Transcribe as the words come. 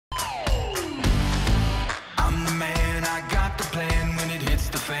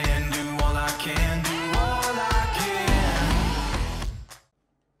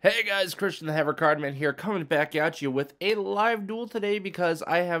guys, Christian the Heaver Cardman here, coming back at you with a live duel today because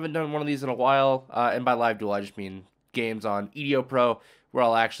I haven't done one of these in a while. And by live duel, I just mean games on EDOPro, where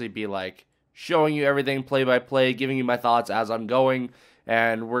I'll actually be like showing you everything play by play, giving you my thoughts as I'm going.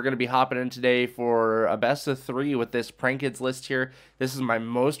 And we're going to be hopping in today for a best of 3 with this Prank Kids list here. This is my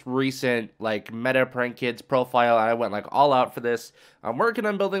most recent, like, meta Prank Kids profile, and I went, like, all out for this. I'm working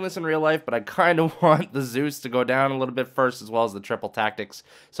on building this in real life, but I kind of want the Zeus to go down a little bit first, as well as the triple tactics.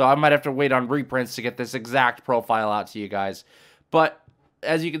 So I might have to wait on reprints to get this exact profile out to you guys. But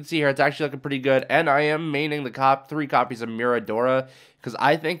as you can see here, it's actually looking pretty good, and I am maining the 3 copies of Miradora, because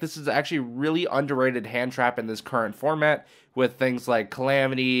I think this is actually really underrated hand trap in this current format, with things like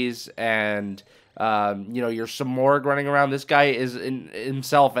Calamities and, you know, your Samorg running around. This guy is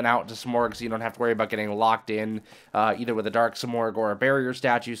himself an out to Samorg, so you don't have to worry about getting locked in, either with a Dark Samorg or a Barrier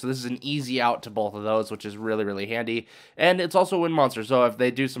statue, so this is an easy out to both of those, which is really, really handy. And it's also a win monster, so if they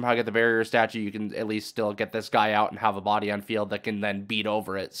do somehow get the Barrier statue, you can at least still get this guy out and have a body on field that can then beat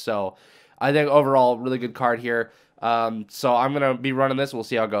over it. So I think overall, really good card here. So I'm going to be running this. We'll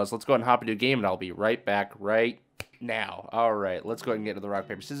see how it goes. Let's go ahead and hop into a game, and I'll be right back right now. All right, let's go ahead and get to the rock,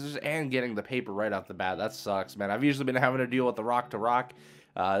 paper, scissors, and getting the paper right off the bat. That sucks, man. I've usually been having to deal with the rock to rock.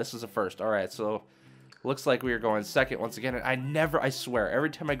 This is a first. All right, so looks like we are going second once again. And I swear,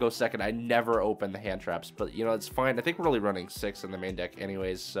 every time I go second, I never open the hand traps. But, you know, it's fine. I think we're only running 6 in the main deck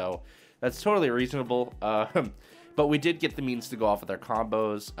anyways, so that's totally reasonable. But we did get the means to go off with our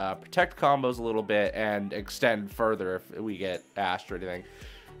combos, protect combos a little bit, and extend further if we get ashed or anything.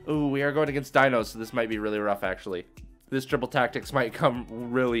 Ooh, we are going against Dinos, so this might be really rough, actually. This triple tactics might come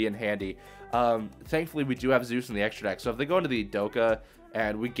really in handy. Thankfully, we do have Zeus in the extra deck, so if they go into the Doka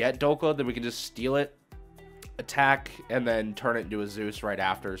and we get Doka, then we can just steal it, attack, and then turn it into a Zeus right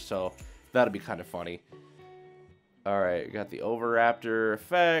after, so that'll be kind of funny. Alright, got the Overraptor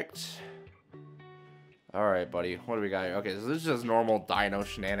effect. Alright, buddy, what do we got here? Okay, so this is just normal Dino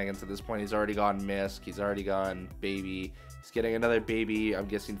shenanigans at this point. He's already gone Misk, he's already gone Baby. He's getting another baby, I'm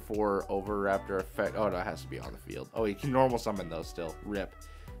guessing, for Overraptor effect. Oh, no, it has to be on the field. Oh, he can normal summon, though, still. Rip.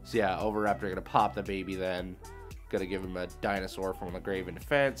 So, yeah, Overraptor gonna pop the baby then. Gonna give him a Dinosaur from the grave in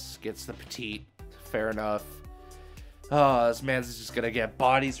defense. Gets the Petite. Fair enough. Oh, this man's just gonna get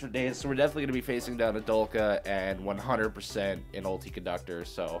bodies for days. So, we're definitely gonna be facing down a Dolka and 100% an Ulti Conductor.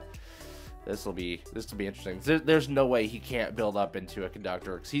 So, this will be interesting. There's no way he can't build up into a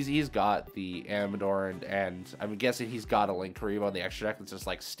Conductor, because he's got the Amador, and I'm guessing he's got a Link Karibo in the extra deck that's just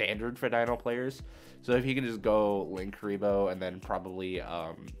like standard for Dino players. So if he can just go Link Karibo and then probably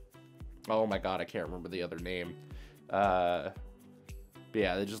oh my god, I can't remember the other name. But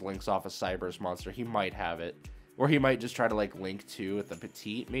yeah, it just links off a Cyberse monster. He might have it, or he might just try to like link 2 with the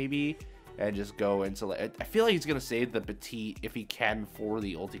Petite maybe, and just go into, like, I feel like he's going to save the Petite if he can for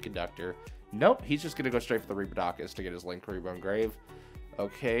the Ulti Conductor. Nope, he's just going to go straight for the Reapodocus to get his Link Karibo Grave.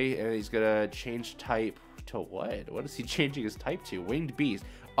 Okay, and he's going to change type to what? What is he changing his type to? Winged Beast.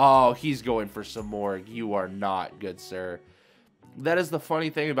 Oh, he's going for Samorg. You are not good, sir. That is the funny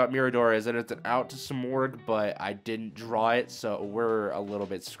thing about Miradora, is that it's an out to Samorg, but I didn't draw it, so we're a little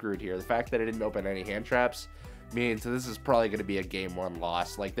bit screwed here. The fact that I didn't open any hand traps means this is probably going to be a game 1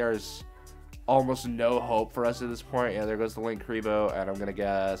 loss. Like, there's almost no hope for us at this point. Yeah, there goes the Link Karibo, and I'm gonna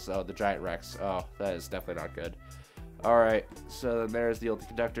guess, oh, the Giant Rex. Oh, that is definitely not good. Alright, so then there's the Ulti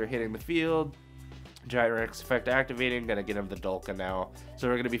Conductor hitting the field. Giant Rex effect activating, gonna get him the Dolka now. So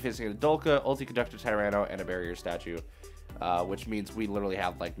we're gonna be facing a Dolka, Ulti Conductor, Tyranno, and a Barrier Statue. Which means we literally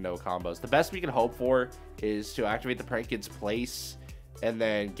have, like, no combos. The best we can hope for is to activate the Prank Kids Place and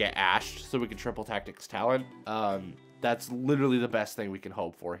then get ashed so we can triple tactics talent. That's literally the best thing we can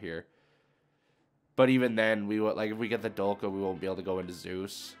hope for here. But even then, we will, like, if we get the Dolka, we won't be able to go into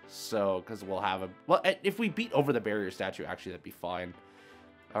Zeus. So, because we'll have a, well, if we beat over the Barrier Statue, actually, that'd be fine.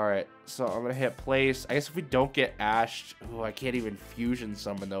 Alright, so I'm going to hit place. I guess if we don't get ashed, oh, I can't even fusion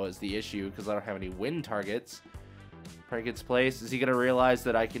summon, though, is the issue, because I don't have any win targets. Prank Kids Place. Is he going to realize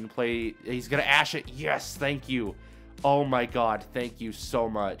that I can play? He's going to ash it. Yes, thank you. Oh my god, thank you so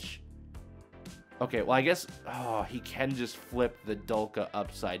much. Okay, well, I guess, oh, he can just flip the Dolka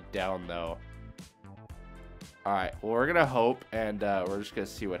upside down, though. Alright, well, we're gonna hope, and we're just gonna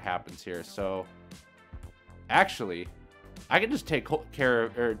see what happens here. So, actually, I can just take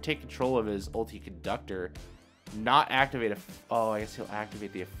control of his Ulti Conductor, not activate oh, I guess he'll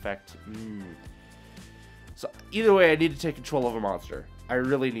activate the effect. So, either way, I need to take control of a monster. I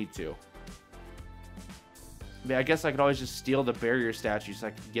really need to. I mean, I guess I could always just steal the Barrier Statue so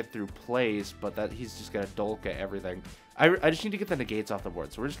I can get through plays, but that he's just gonna Dolka everything. I just need to get the negates off the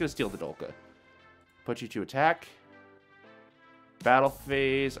board, so we're just gonna steal the Dolka. Put you to attack. Battle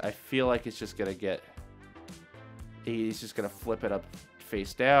phase, I feel like it's just gonna get... He's just gonna flip it up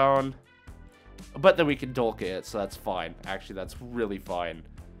face down. But then we can Dolk it, so that's fine. Actually, that's really fine.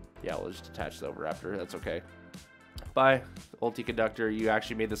 Yeah, we'll just attach the Overraptor. That's okay. Bye, Ulti Conductor. You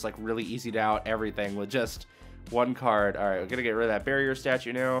actually made this like really easy to out everything with just one card. All right, we're gonna get rid of that barrier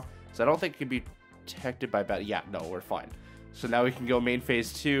statue now. So I don't think it can be protected by battle. Yeah, no, we're fine. So now we can go main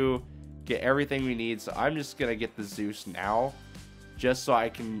phase 2, get everything we need. So I'm just gonna get the Zeus now, just so I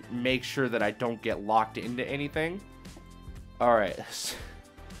can make sure that I don't get locked into anything. All right.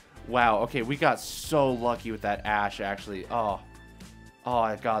 Wow. Okay, we got so lucky with that Ashe. Actually, oh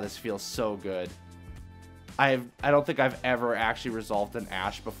my god, this feels so good. I don't think I've ever actually resolved an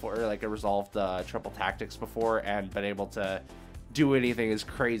Ashe before, like a resolved triple tactics before, and been able to do anything as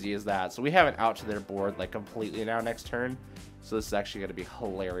crazy as that. So we have an out to their board like completely now next turn. So this is actually going to be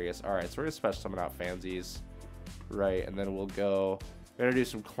hilarious. All right, so we're going to special summon out Fansies, right? And then we're going to do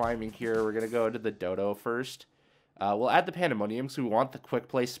some climbing here. We're going to go to the Dodo first. We'll add the Pandemonium because we want the quick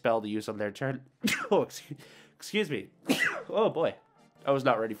play spell to use on their turn. Oh, excuse me. Oh boy, I was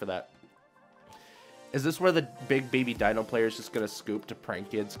not ready for that. Is this where the big baby Dino player is just going to scoop to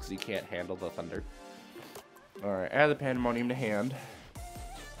prank kids because he can't handle the thunder? Alright, add the Pandemonium to hand.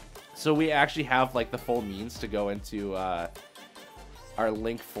 So we actually have like the full means to go into our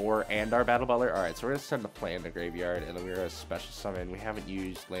Link 4 and our Battle Butler. Alright, so we're going to send the plan to Graveyard, and then we're going to special summon. We haven't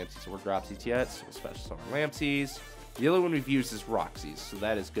used Lampsies or Dropsies yet, so we'll special summon Lampsies. The other one we've used is Roxy's, so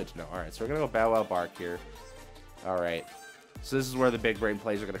that is good to know. Alright, so we're going to go Bow Wow Bark here. Alright. So this is where the big brain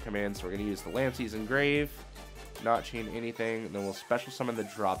plays are going to come in. So we're going to use the Lampsies and Grave. Not chain anything. And then we'll special summon the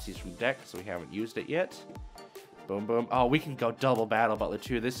Dropsies from deck. So we haven't used it yet. Boom, boom. Oh, we can go double Battle Butler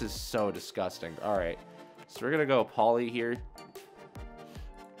too. This is so disgusting. Alright. So we're going to go Poly here.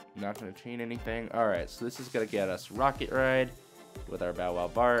 Not going to chain anything. Alright. So this is going to get us Rocket Ride with our Bow Wow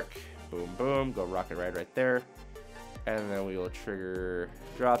Bark. Boom, boom. Go Rocket Ride right there. And then we will trigger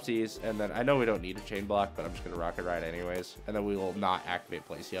Dropsies. And then I know we don't need a chain block, but I'm just going to Rocket Ride anyways. And then we will not activate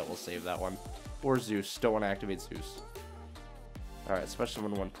Place yet. We'll save that one. Or Zeus. Don't want to activate Zeus. Alright, special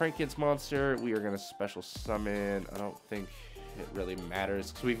summon one Prank Kids monster. We are going to special summon. I don't think it really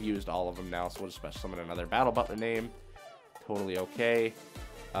matters because we've used all of them now. So we'll just special summon another Battle Butler name. Totally okay.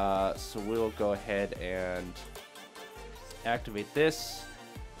 So we'll go ahead and activate this.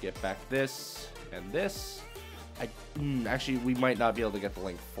 Get back this and this. Actually, we might not be able to get the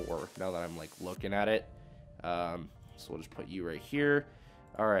Link 4 now that I'm like looking at it. So we'll just put you right here.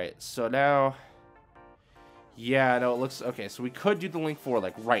 All right, so now, yeah, no, it looks okay. So we could do the Link 4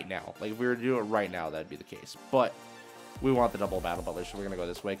 like right now. Like if we were to do it right now, that'd be the case. But we want the double Battle Butler, so we're gonna go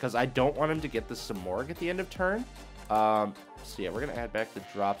this way because I don't want him to get the Samorg at the end of turn. So yeah, we're gonna add back the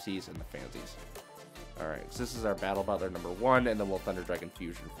Dropsies and the Fansies. Alright, so this is our Battle Butler number 1, and then we'll Thunder Dragon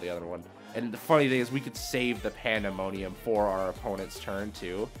Fusion for the other one. And the funny thing is we could save the Pandemonium for our opponent's turn,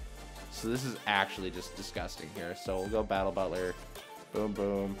 too. So this is actually just disgusting here. So we'll go Battle Butler. Boom,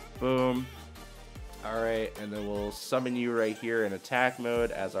 boom, boom. Alright, and then we'll summon you right here in attack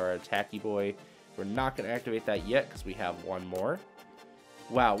mode as our attacky boy. We're not going to activate that yet because we have one more.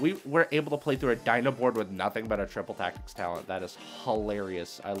 Wow, we were able to play through a Dino board with nothing but a triple tactics talent. That is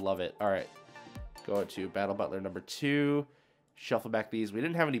hilarious. I love it. Alright. Go to Battle Butler number 2. Shuffle back these. We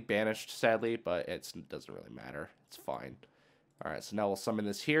didn't have any banished, sadly, but it doesn't really matter. It's fine. Alright, so now we'll summon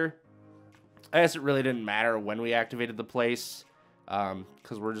this here. I guess it really didn't matter when we activated the place,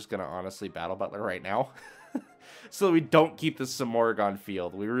 because we're just going to honestly Battle Butler right now. So that we don't keep the Samorg on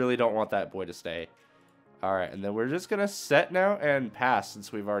field. We really don't want that boy to stay. Alright, and then we're just going to set now and pass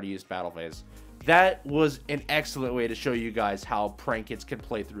since we've already used Battle Phase. That was an excellent way to show you guys how Prank Kids can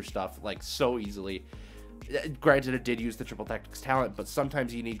play through stuff like so easily. Granted, it did use the triple tactics talent, but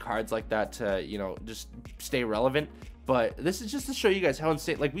sometimes you need cards like that to, you know, just stay relevant. But this is just to show you guys how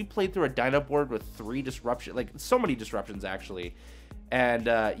insane. Like, we played through a Dino board with 3 disruptions, like so many disruptions actually. And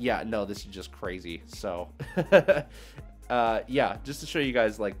yeah, no, this is just crazy. So yeah, just to show you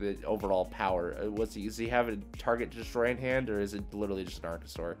guys like the overall power. Does he have a target to destroy in hand, or is it literally just an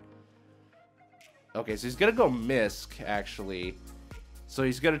Archosaur? Okay, so he's gonna go Misk, actually. So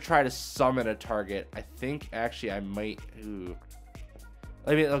he's gonna try to summon a target. I think, actually, I might... Ooh.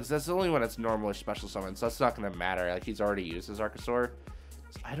 I mean, look, that's the only one that's normally special summon, so that's not gonna matter. Like, he's already used his Archosaur.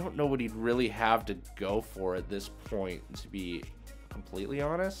 So I don't know what he'd really have to go for at this point, to be completely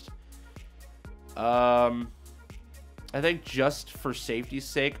honest. I think just for safety's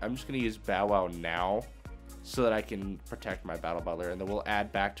sake, I'm just gonna use Bow Wow now, so that I can protect my Battle Butler, and then we'll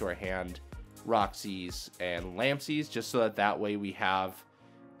add back to our hand Roxy's and Lampsies, just so that way we have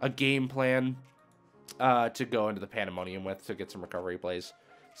a game plan to go into the Pandemonium with to get some recovery plays.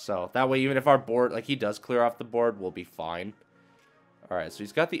 So that way, even if our board, like he does clear off the board, we'll be fine. All right, so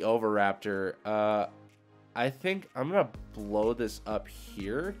he's got the Oviraptor. I think I'm going to blow this up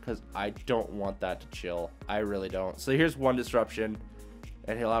here because I don't want that to chill. I really don't. So here's one disruption,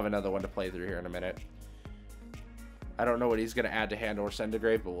 and he'll have another one to play through here in a minute. I don't know what he's going to add to hand or send to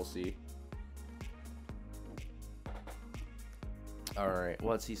grave, but we'll see. All right,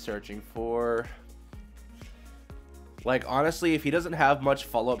 what's he searching for? Like, honestly, if he doesn't have much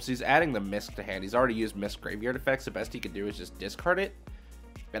follow-ups, he's adding the Misk to hand. He's already used Misk Graveyard effects. The best he can do is just discard it.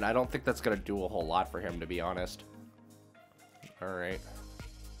 And I don't think that's going to do a whole lot for him, to be honest. Alright.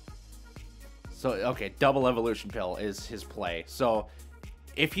 So, okay, double Evolution Pill is his play. So,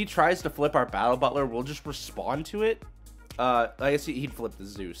 if he tries to flip our Battle Butler, we'll just respond to it. I guess he'd flip the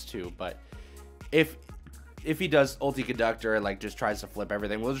Zeus, too. But if he does Ulti Conductor and, like, just tries to flip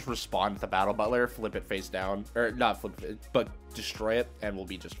everything, we'll just respond to the Battle Butler, flip it face down. Or, not flip it, but destroy it, and we'll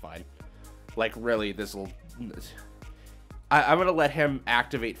be just fine. Like, really, this will... I'm going to let him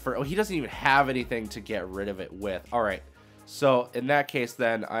activate for... Oh, he doesn't even have anything to get rid of it with. All right. So, in that case,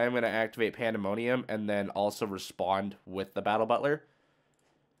 then, I am going to activate Pandemonium and then also respond with the Battle Butler.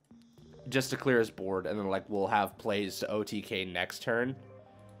 Just to clear his board. And then, like, we'll have plays to OTK next turn.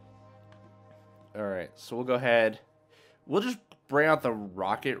 All right. So, we'll go ahead. We'll just bring out the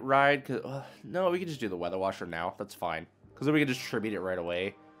Rocket Ride. No, we can just do the Weather Washer now. That's fine. Because then we can just tribute it right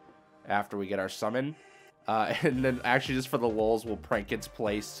away after we get our summon. And then actually just for the lulz, we'll prank its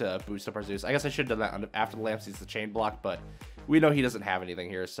place to boost up our Zeus. I guess I should have done that after the lamp sees the chain block, but we know he doesn't have anything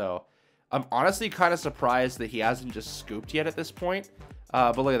here. So I'm honestly kind of surprised that he hasn't just scooped yet at this point.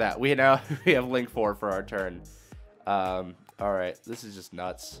 But look at that. We have Link 4 for our turn. All right. This is just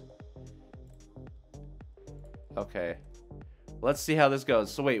nuts. Okay. Let's see how this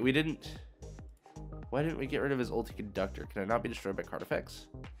goes. So wait, why didn't we get rid of his Ulti Conductor? Can it not be destroyed by card effects?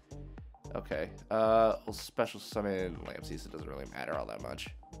 Okay, we'll special summon Lampseas. It doesn't really matter all that much.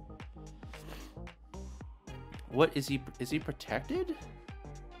 What is he? Is he protected?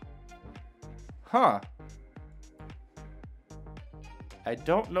 Huh. I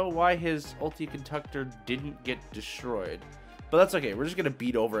don't know why his Ulti Conductor didn't get destroyed. But that's okay. We're just going to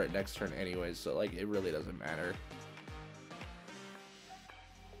beat over it next turn anyways. So, like, it really doesn't matter.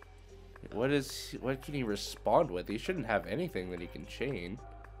 What can he respond with? He shouldn't have anything that he can chain.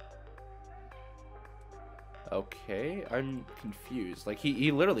 Okay, I'm confused. Like,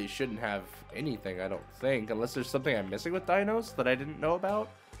 he literally shouldn't have anything, I don't think. Unless there's something I'm missing with Dinos that I didn't know about.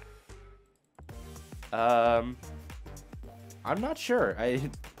 I'm not sure.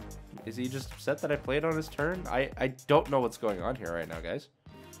 Is he just upset that I played on his turn? I don't know what's going on here right now, guys.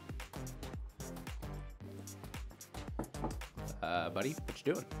 Buddy, what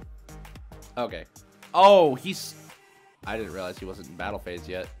you doing? Okay. Oh, I didn't realize he wasn't in battle phase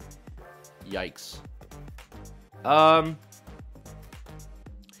yet. Yikes.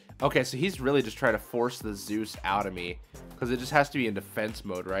 Okay, so he's really just trying to force the Zeus out of me. Because it just has to be in defense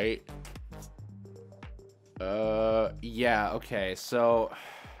mode, right? Yeah, okay, so...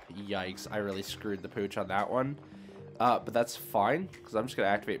 Yikes, I really screwed the pooch on that one. But that's fine, because I'm just going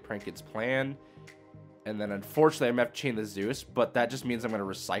to activate Prankid's Plan. And then, unfortunately, I'm going to have to chain the Zeus, but that just means I'm going to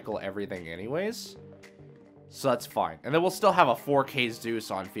recycle everything anyways. So that's fine. And then we'll still have a 4K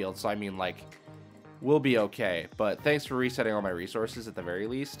Zeus on field, so I mean, like... We'll be okay, but thanks for resetting all my resources at the very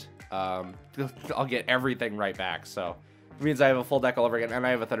least. I'll get everything right back, so it means I have a full deck all over again, and I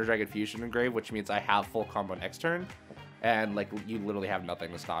have a Thunder Dragon Fusion engraved, which means I have full combo next turn, and like you literally have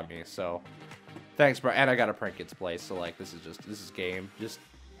nothing to stop me. So thanks, bro. And I got a prank its place, so like this is game. Just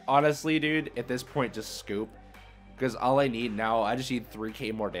honestly, dude, at this point, just scoop, because all I need now, I just need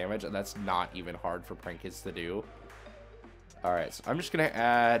 3K more damage, and that's not even hard for prank kids to do. All right, so I'm just gonna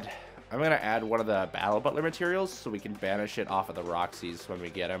add. I'm going to add one of the Battle Butler materials so we can banish it off of the Roxy's when we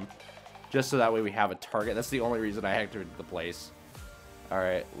get him. Just so that way we have a target. That's the only reason I activated the place.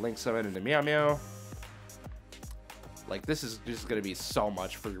 Alright, Link Summon into Meow Meow. Like, this is just going to be so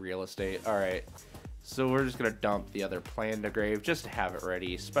much free real estate. Alright, so we're just going to dump the other Plan to Grave just to have it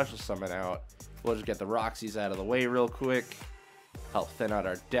ready. Special Summon out. We'll just get the Roxy's out of the way real quick. Help thin out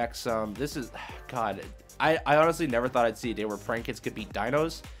our deck some. This is... God, I honestly never thought I'd see a day where prank kids could beat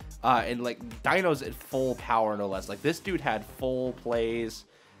Dinos. And like Dinos at full power, no less. Like this dude had full plays,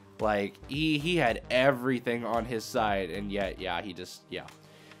 like he had everything on his side, and yet yeah.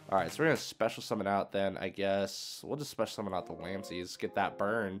 All right, so we're gonna special summon out then. I guess we'll just special summon out the Lampseas, get that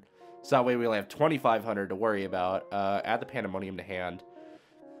burn, so that way we only have 2,500 to worry about. Add the Pandemonium to hand.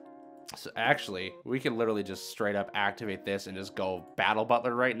 So actually, we can literally just straight up activate this and just go Battle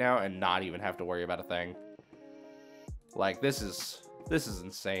Butler right now and not even have to worry about a thing. Like, this is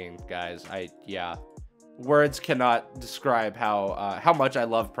insane, guys. Yeah. Words cannot describe how much I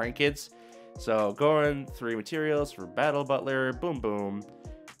love Prank Kids. So, going 3 materials for Battle Butler, boom, boom.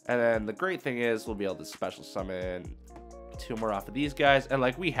 And then the great thing is we'll be able to special summon 2 more off of these guys. And,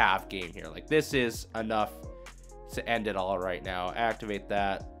 like, we have game here. Like, this is enough to end it all right now. Activate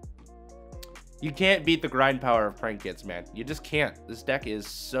that. You can't beat the grind power of Prank Kids, man. You just can't. This deck is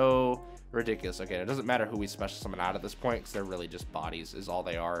so ridiculous. Okay, it doesn't matter who we special summon out at this point, because they're really just bodies is all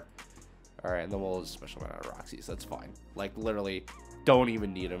they are. Alright, and then we'll special summon out of Roxy's. That's fine. Like, literally, don't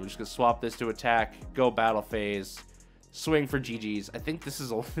even need them. I'm just going to swap this to attack, go battle phase, swing for GG's. I think this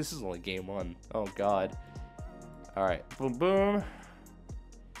is only game 1. Oh, God. Alright, boom, boom.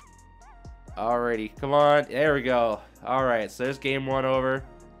 Alrighty, come on. There we go. Alright, so there's game 1 over.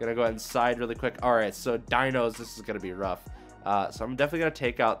 Gonna go ahead and side really quick. Alright, so Dinos, this is gonna be rough. So I'm definitely gonna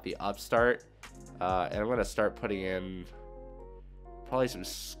take out the Upstart. And I'm gonna start putting in probably some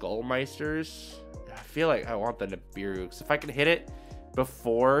Skullmeisters. I feel like I want the Nibiru, because if I can hit it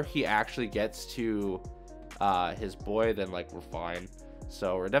before he actually gets to his boy, then like we're fine.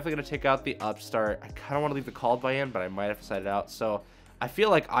 So we're definitely gonna take out the Upstart. I kind of want to leave the Called by in, but I might have to side it out. So I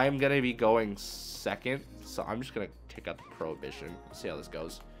feel like I'm gonna be going second. So I'm just gonna take out the Prohibition. See how this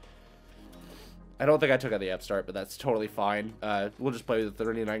goes. I don't think I took out the Upstart, but that's totally fine. We'll just play with the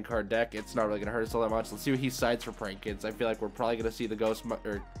 39 card deck. It's not really going to hurt us all that much. Let's see what he sides for Prank Kids. I feel like we're probably going to see the Ghost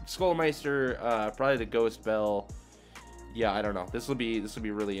or Skullmeister, probably the Ghost Bell. Yeah, I don't know. This will be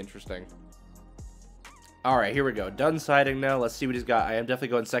really interesting. All right, here we go. Done siding now. Let's see what he's got. I am definitely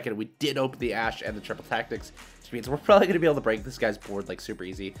going second. We did open the Ash and the Triple Tactics, which means we're probably going to be able to break this guy's board like super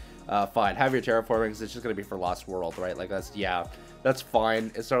easy. Fine. Have your terraformings. It's just going to be for Lost World, right? Like that's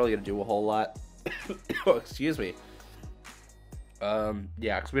fine. It's not really going to do a whole lot. Oh, excuse me. Yeah,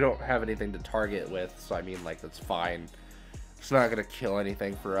 because we don't have anything to target with, so I mean, like, that's fine. It's not gonna kill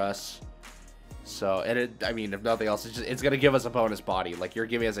anything for us. So, and I mean, if nothing else, it's gonna give us a bonus body. Like, you're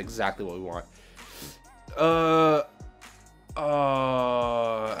giving us exactly what we want.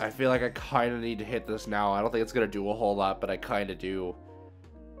 I feel like I kind of need to hit this now. I don't think it's gonna do a whole lot, but I kind of do.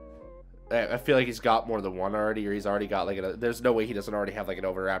 I feel like he's got more than one already, or he's already got like there's no way he doesn't already have like an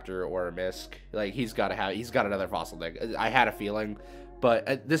Overraptor or a Misk. Like he's got another fossil deck. I had a feeling,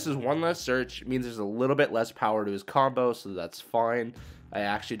 but this is one less search. It means there's a little bit less power to his combo, so that's fine. I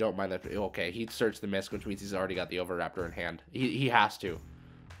actually don't mind that. Okay, he searched the Misk, which means he's already got the Overraptor in hand. He has to.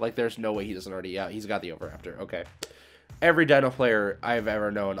 Like there's no way he doesn't already. Yeah, he's got the Overraptor. Okay. Every Dino player I've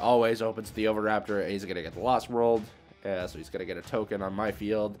ever known always opens the Overraptor, and he's gonna get the Lost World. So he's gonna get a token on my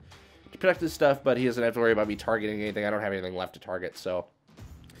field to protect his stuff, but he doesn't have to worry about me targeting anything. I don't have anything left to target, so.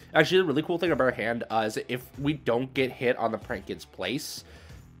 Actually, the really cool thing about our hand is if we don't get hit on the Prank Kid's place,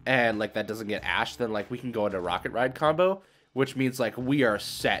 and, like, that doesn't get Ash, then, like, we can go into Rocket Ride combo, which means, like, we are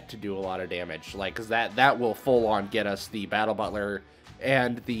set to do a lot of damage. Like, because that will full-on get us the Battle Butler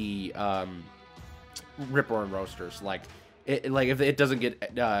and the Ripper and Roasters. Like, if it doesn't get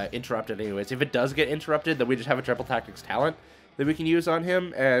interrupted anyways. If it does get interrupted, then we just have a Triple Tactics talent that we can use on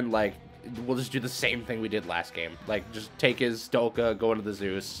him, and like we'll just do the same thing we did last game. Like just take his Dolka, go into the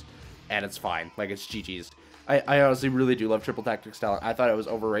Zeus, and it's fine. Like it's GG's. I honestly really do love Triple Tactics talent. I thought it was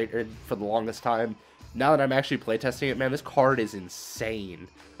overrated for the longest time. Now that I'm actually playtesting it, man, this card is insane.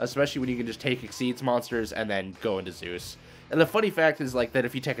 Especially when you can just take Exceeds monsters and then go into Zeus. And the funny fact is like that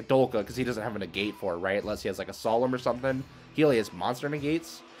if you take a Dolka, because he doesn't have a negate for it, right? Unless he has like a Solemn or something, he only has monster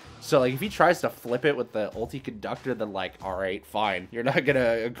negates. So, like, if he tries to flip it with the ulti conductor, then, like, alright, fine. You're not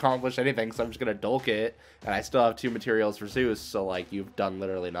gonna accomplish anything, so I'm just gonna Dolk it, and I still have 2 materials for Zeus, so, like, you've done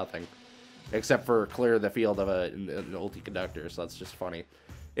literally nothing. Except for clear the field of an ulti conductor, so that's just funny.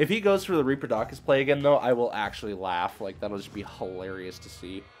 If he goes for the Reproducus play again, though, I will actually laugh. Like, that'll just be hilarious to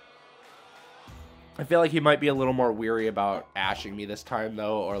see. I feel like he might be a little more weary about ashing me this time,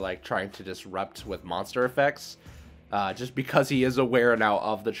 though, or, like, trying to disrupt with monster effects. Just because he is aware now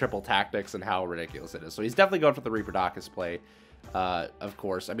of the Triple Tactics and how ridiculous it is. So he's definitely going for the Reproducus play, of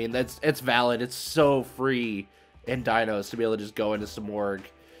course. I mean, it's valid. It's so free in Dinos to be able to just go into some Morg,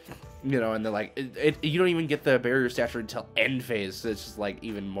 you know, and then, like, you don't even get the Barrier Stature until end phase. So it's just, like,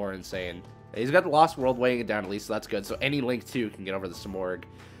 even more insane. He's got the Lost World weighing it down at least, so that's good. So any Link 2 can get over the Samorg.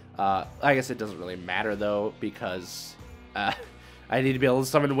 I guess it doesn't really matter, though, because I need to be able to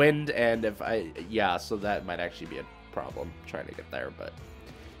summon Wind, and yeah, so that might actually be a problem trying to get there, but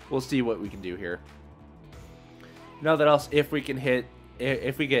we'll see what we can do here. Now that else, if we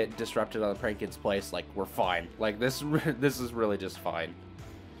get disrupted on the Prank Kid's place, like we're fine. Like this is really just fine.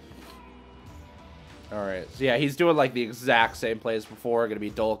 Alright, so yeah, he's doing like the exact same plays before. Gonna be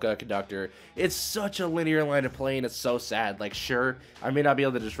Dolka, Conductor. It's such a linear line of play, and it's so sad. Like, sure, I may not be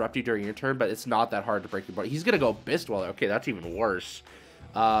able to disrupt you during your turn, but it's not that hard to break your board. He's gonna go Beastweller. Okay, that's even worse.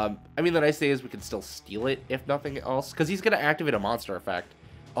 I mean, the nice thing is we can still steal it, if nothing else, because he's gonna activate a monster effect.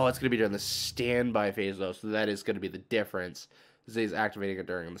 Oh, it's gonna be during the standby phase, though, so that is gonna be the difference. Is he's activating it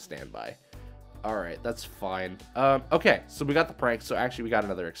during the standby. Alright, that's fine. Okay, so we got the prank, so actually we got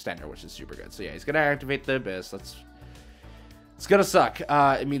another extender, which is super good. So yeah, he's gonna activate the Abyss. It's gonna suck.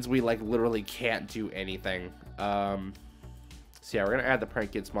 It means we, like, literally can't do anything. So yeah, we're gonna add the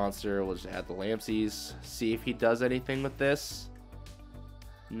Prank Kids monster. We'll just add the Lampsies. See if he does anything with this.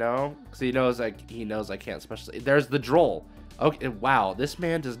 No? Because he knows I can't special... There's the Droll. Okay, wow, this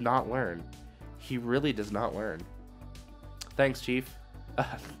man does not learn. He really does not learn. Thanks, Chief.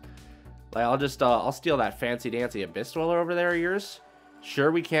 Like, I'll steal that fancy dancy Abyss Dweller over there of yours.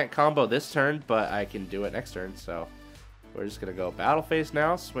 Sure, we can't combo this turn, but I can do it next turn, so we're just gonna go battle phase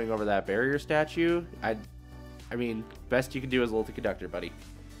now, swing over that barrier statue. I mean, best you can do is ulti Conductor, buddy.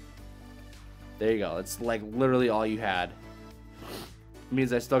 There you go. It's like literally all you had. It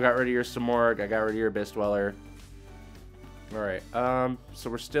means I still got rid of your Samorg, I got rid of your Abyss Dweller. Alright, so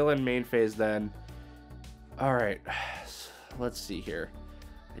we're still in main phase then. Alright, let's see here.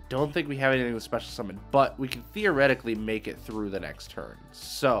 I don't think we have anything with special summon, but we can theoretically make it through the next turn.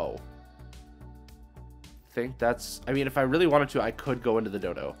 So, I think that's... I mean, if I really wanted to, I could go into the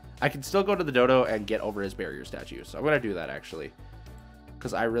Dodo. I can still go to the Dodo and get over his barrier statue. So I'm going to do that, actually.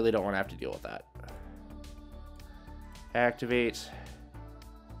 Because I really don't want to have to deal with that. Activate.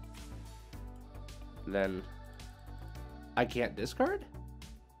 Then I can't discard?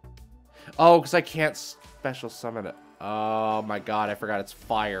 Oh, because I can't special summon it. Oh my god, I forgot it's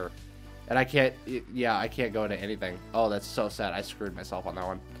fire. And I can't, yeah, I can't go into anything. Oh, that's so sad. I screwed myself on that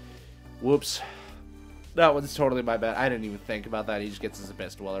one. Whoops. That one's totally my bad. I didn't even think about that. He just gets his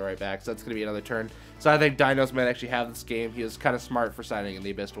Abyss Dweller right back. So that's going to be another turn. So I think Dinos might actually have this game. He was kind of smart for signing in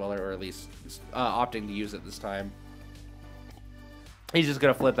the Abyss Dweller, or at least opting to use it this time. He's just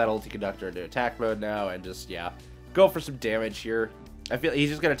going to flip that ulti Conductor into attack mode now and just, yeah, go for some damage here. I feel he's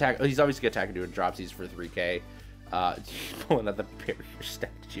just going to attack. He's obviously going to attack and do dropsies for 3k. Pulling out the barrier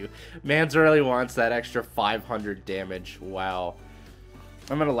statue. Mans really wants that extra 500 damage. Wow.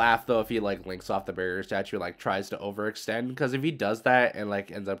 I'm gonna laugh though if he like links off the barrier statue and like tries to overextend, because if he does that and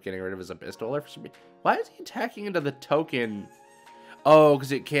like ends up getting rid of his Abyss Dweller for some reason, why is he attacking into the token? Oh,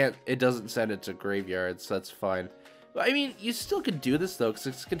 because it doesn't send it to graveyards, so that's fine. I mean, you still could do this though, because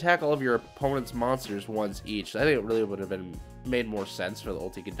it can attack all of your opponent's monsters once each. I think it really would have made more sense for the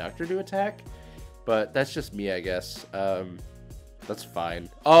ulti Conductor to attack. But that's just me, I guess. That's fine.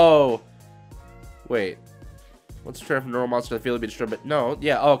 Oh! Wait. Let's try from normal monster to the field to be destroyed, but no.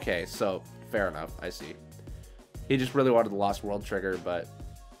 Yeah, okay. So, fair enough. I see. He just really wanted the Lost World trigger, but...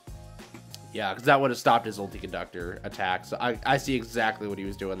 yeah, because that would have stopped his ulti Conductor attack. So, I see exactly what he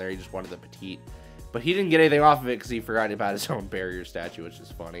was doing there. He just wanted the Petite. But he didn't get anything off of it because he forgot about his own barrier statue, which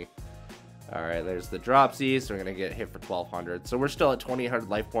is funny. Alright, there's the dropsy, so we're going to get hit for 1200. So we're still at 2800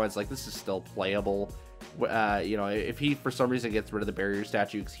 life points. Like, this is still playable. You know, if he, for some reason, gets rid of the barrier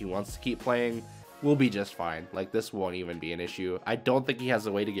statue because he wants to keep playing, we'll be just fine. Like, this won't even be an issue. I don't think he has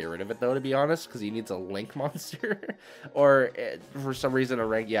a way to get rid of it, though, to be honest, because he needs a link monster. Or, for some reason, a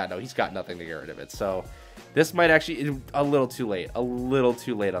rank... yeah, no, he's got nothing to get rid of it. So, this might actually... a little too late. A little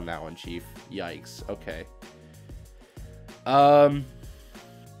too late on that one, Chief. Yikes. Okay.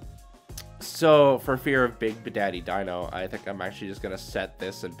 So, for fear of Big Daddy Dino, I think I'm actually just going to set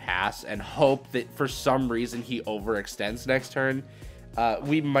this and pass and hope that for some reason he overextends next turn.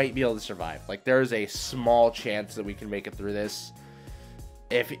 We might be able to survive. Like, there's a small chance that we can make it through this.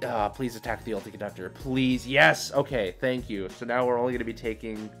 If please attack the ulti Conductor. Please. Yes. Okay. Thank you. So now we're only going to be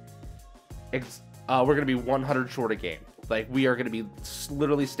taking... we're going to be 100 short a game. Like, we are going to be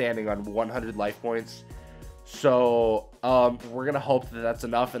literally standing on 100 life points. So, we're going to hope that that's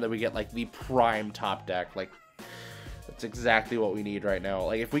enough and that we get, like, the prime top deck. Like, that's exactly what we need right now.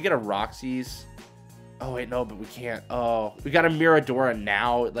 Like, if we get a Roxy's... oh, wait, no, but we can't. Oh, we got a Miradora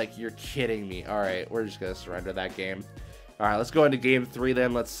now? Like, you're kidding me. All right, we're just going to surrender that game. All right, let's go into game 3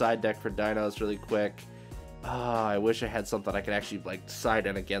 then. Let's side deck for Dinos really quick. I wish I had something I could actually, like, side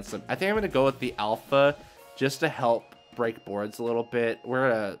in against them. I think I'm going to go with the Alpha just to help break boards a little bit. We're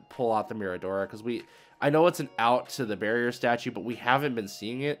going to pull out the Miradora because I know it's an out to the barrier statue, but we haven't been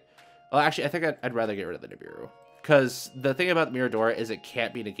seeing it. Well, actually, I think I'd rather get rid of the Nibiru. Because the thing about Miradora is it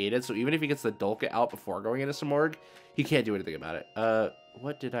can't be negated, so even if he gets the Dolka out before going into Samorg, he can't do anything about it.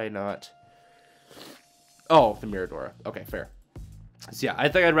 What did I not... oh, the Miradora. Okay, fair. So yeah, I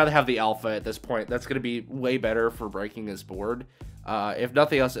think I'd rather have the alpha at this point. That's going to be way better for breaking his board. If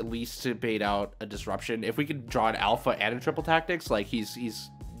nothing else, at least to bait out a disruption. If we could draw an alpha and a triple tactics, like he's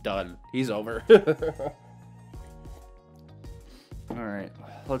done. He's over. Alright,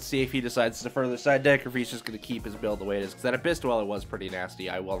 let's see if he decides to further side deck or if he's just going to keep his build the way it is. Because that Abyss Dweller was pretty nasty,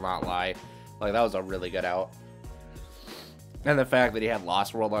 I will not lie. Like, that was a really good out. And the fact that he had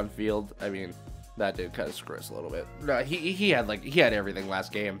Lost World on field, I mean, that did kind of screw us a little bit. No, he had everything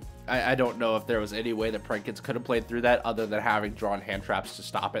last game. I don't know if there was any way that Prankids could have played through that other than having drawn hand traps to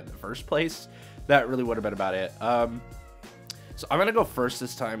stop it in the first place. That really would have been about it. So I'm going to go first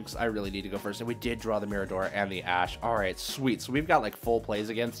this time because I really need to go first. And we did draw the Mirador and the Ash. All right, sweet. So we've got like full plays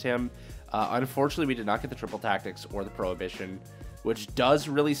against him. Unfortunately, we did not get the triple tactics or the prohibition, which does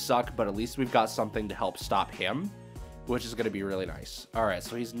really suck, but at least we've got something to help stop him, which is going to be really nice. All right,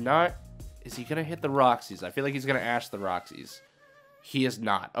 so he's not... Is he going to hit the Roxy's? I feel like he's going to Ash the Roxy's. He is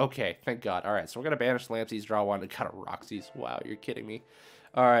not. Okay, thank God. All right, so we're going to banish Lampsies, draw one, and cut a Roxy's. Wow, you're kidding me.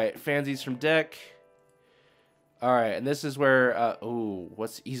 All right, Fansies from deck. All right, and this is where...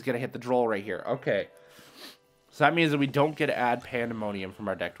 he's going to hit the Droll right here. Okay. So that means that we don't get to add Pandemonium from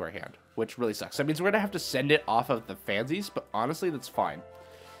our deck to our hand, which really sucks. That means we're going to have to send it off of the Fansies, but honestly, that's fine.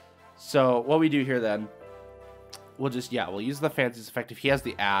 So what we do here then... we'll use the Fansies effect. If he has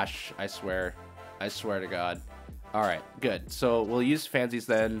the Ash, I swear to God. All right, good. So we'll use Fansies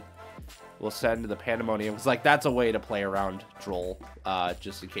then. We'll send the Pandemonium. It's like, that's a way to play around Droll,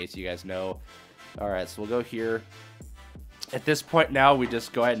 just in case you guys know. All right, so we'll go here. At this point now, we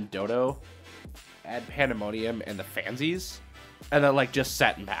just go ahead and Dodo, add Pandemonium and the Fansies, and then, like, just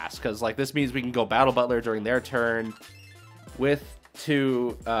set and pass. Because, like, this means we can go Battle Butler during their turn with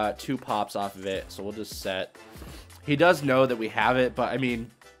two pops off of it. So we'll just set... He does know that we have it, but I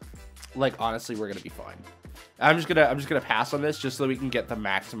mean, like, honestly, we're gonna be fine. I'm just gonna pass on this just so we can get the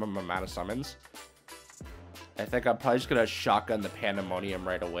maximum amount of summons. I think I'm probably just gonna shotgun the Pandemonium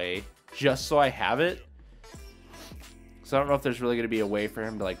right away, just so I have it. So I don't know if there's really gonna be a way for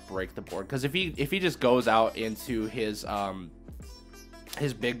him to like break the board, because if he just goes out into his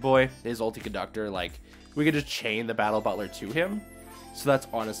big boy, his ulti conductor, like we could just chain the Battle Butler to him. So that's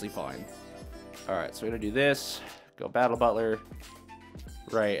honestly fine. All right, so we're gonna do this. Go Battle Butler,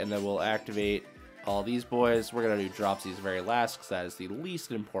 right, and then we'll activate all these boys. We're going to do Dropsies very last because that is the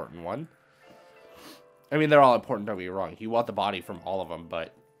least important one. I mean, they're all important, don't get me wrong. You want the body from all of them,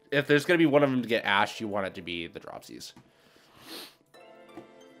 but if there's going to be one of them to get ashed, you want it to be the Dropsies.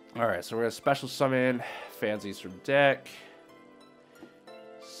 Alright, so we're going to special summon Fansies from deck.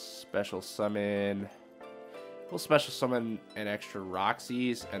 Special summon... We'll special summon an extra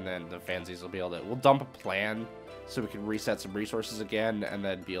Roxy's, and then the Fansies will be able to... We'll dump a plan so we can reset some resources again, and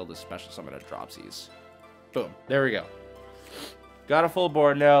then be able to special summon a Dropsies. Boom. There we go. Got a full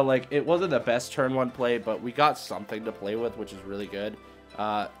board now. Like, it wasn't the best turn one play, but we got something to play with, which is really good.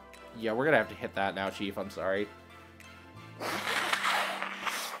 Yeah, we're going to have to hit that now, Chief. I'm sorry.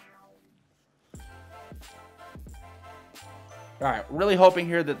 Alright, really hoping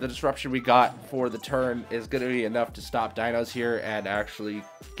here that the disruption we got for the turn is going to be enough to stop Dinos here and actually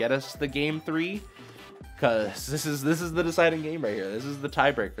get us the game 3. Because this is the deciding game right here. This is the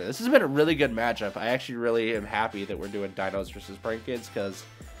tiebreaker. This has been a really good matchup. I actually really am happy that we're doing Dinos versus Prankids because,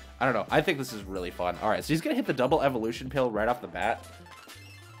 I don't know, I think this is really fun. Alright, so he's going to hit the double evolution pill right off the bat.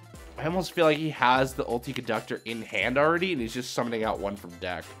 I almost feel like he has the ulti conductor in hand already and he's just summoning out one from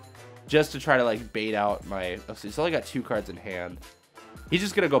deck. Just to try to, like, bait out my... Oh, so he's only got 2 cards in hand. He's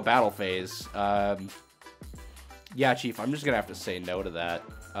just going to go battle phase. Yeah, Chief, I'm just going to have to say no to that.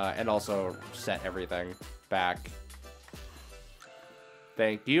 And also set everything back.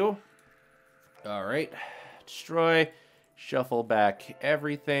 Thank you. All right. Destroy. Shuffle back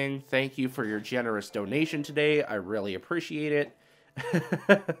everything. Thank you for your generous donation today. I really appreciate it.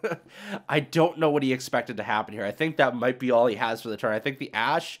 I don't know what he expected to happen here. I think that might be all he has for the turn. I think the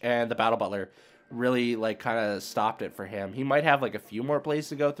Ash and the Battle Butler really, like, kind of stopped it for him. He might have, like, a few more plays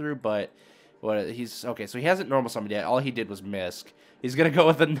to go through, but he's... Okay, so he hasn't normal summoned yet. All he did was Misk. He's going to go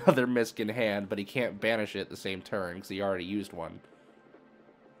with another Misk in hand, but he can't banish it the same turn because he already used one.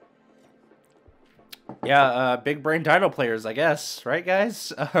 Yeah, big brain Dino players, I guess. Right,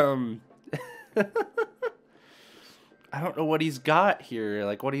 guys? I don't know what he's got here,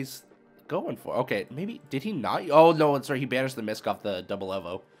 like what he's going for. Okay, maybe, did he not? Oh, no, sorry, he banished the Misk off the double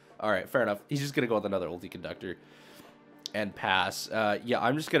Evo. All right, fair enough. He's just going to go with another ulti conductor and pass. Yeah,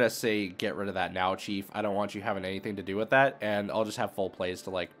 I'm just going to say get rid of that now, Chief. I don't want you having anything to do with that, and I'll just have full plays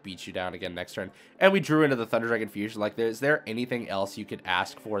to, like, beat you down again next turn. And we drew into the Thunder Dragon Fusion. Like, is there anything else you could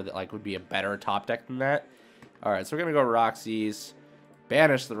ask for that, like, would be a better top deck than that? All right, so we're going to go Roxy's.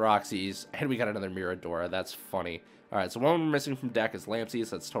 banish the Roxys, and we got another Miradora. That's funny. Alright, so one we're missing from deck is Lampsies.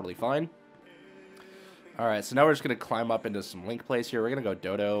 That's totally fine. Alright, so now we're just going to climb up into some link plays here. We're going to go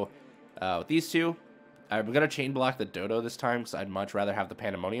Dodo with these two. I'm going to chain block the Dodo this time because I'd much rather have the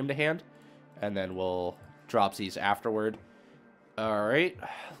Pandemonium to hand. And then we'll drop these afterward. Alright,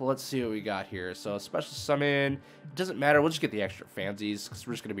 let's see what we got here. So special summon, doesn't matter, we'll just get the extra fansies because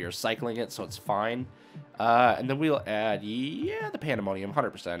we're just going to be recycling it, so it's fine. And then we'll add, yeah, the Pandemonium,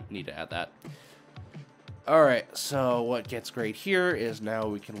 100%, need to add that. Alright, so what gets great here is now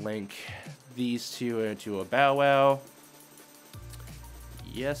we can link these two into a Bow Wow.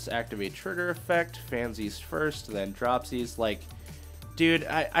 Yes, activate trigger effect, fansies first, then dropsies, like... Dude,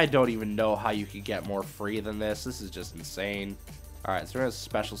 I don't even know how you could get more free than this. This is just insane. Alright, so we're going to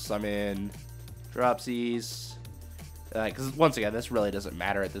special summon Dropsies. Because once again, this really doesn't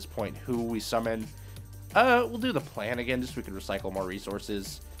matter at this point who we summon. We'll do the plan again just so we can recycle more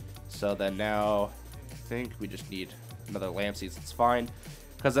resources. So then now, I think we just need another Lampsies. It's fine.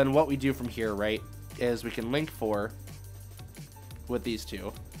 Because then what we do from here, right, is we can link 4 with these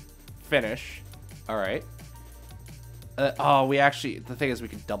two. Finish. Alright. Oh, we actually... The thing is, we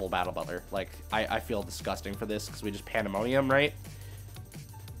could double Battle Butler. Like, I feel disgusting for this, because we just Pandemonium, right?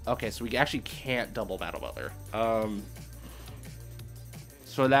 Okay, so we actually can't double Battle Butler.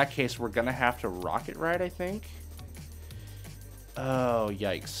 So in that case, we're gonna have to Rocket Ride, I think. Oh,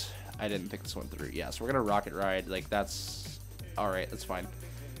 yikes. I didn't think this went through. Yeah, so we're gonna Rocket Ride. Like, that's... Alright, that's fine.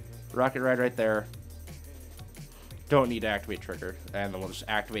 Rocket Ride right there. Don't need to activate Trigger. And then we'll just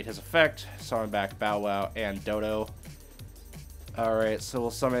activate his effect. Summon back Bow Wow and Dodo. Alright, so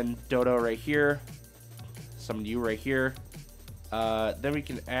we'll summon Dodo right here. Summon you right here. Then we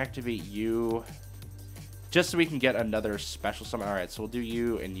can activate you. Just so we can get another special summon. Alright, so we'll do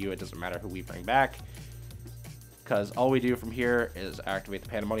you and you. It doesn't matter who we bring back. Because all we do from here is activate the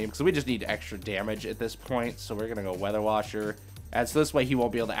Pandemonium. Because we just need extra damage at this point. So we're going to go Weather Washer. And so this way he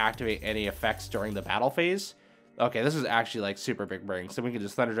won't be able to activate any effects during the battle phase. Okay, this is actually like super big bring. So we can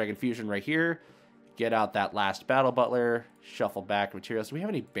just Thunder Dragon Fusion right here. Get out that last Battle Butler. Shuffle back materials. Do we have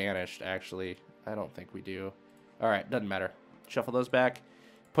any banished, actually? I don't think we do. Alright, doesn't matter. Shuffle those back.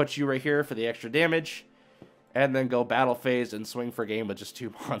 Put you right here for the extra damage. And then go battle phase and swing for game with just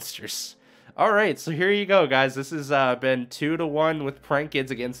 2 monsters. Alright, so here you go, guys. This has been 2-1 with Prank Kids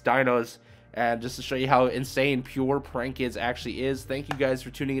against Dinos. And just to show you how insane pure Prank Kids actually is, thank you guys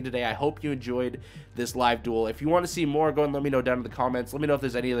for tuning in today. I hope you enjoyed this live duel. If you want to see more, go and let me know down in the comments. Let me know if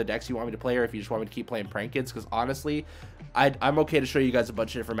there's any other decks you want me to play, or if you just want me to keep playing Prank Kids, because honestly, I'm okay to show you guys a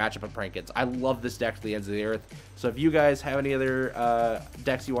bunch of different matchup of Prank Kids. I love this deck to the ends of the earth. So if you guys have any other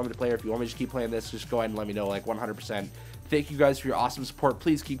decks you want me to play, or if you want me to just keep playing this, just go ahead and let me know, like 100%. Thank you guys for your awesome support.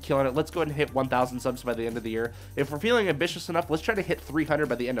 Please keep killing it. Let's go ahead and hit 1,000 subs by the end of the year. If we're feeling ambitious enough, let's try to hit 300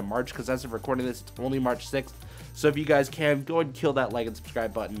 by the end of March, because as of recording this, it's only March 6th. So if you guys can, go ahead and kill that like and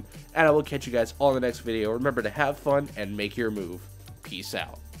subscribe button, and I will catch you guys all in the next video. Remember to have fun and make your move. Peace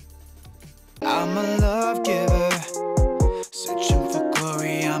out. I'm a love giver.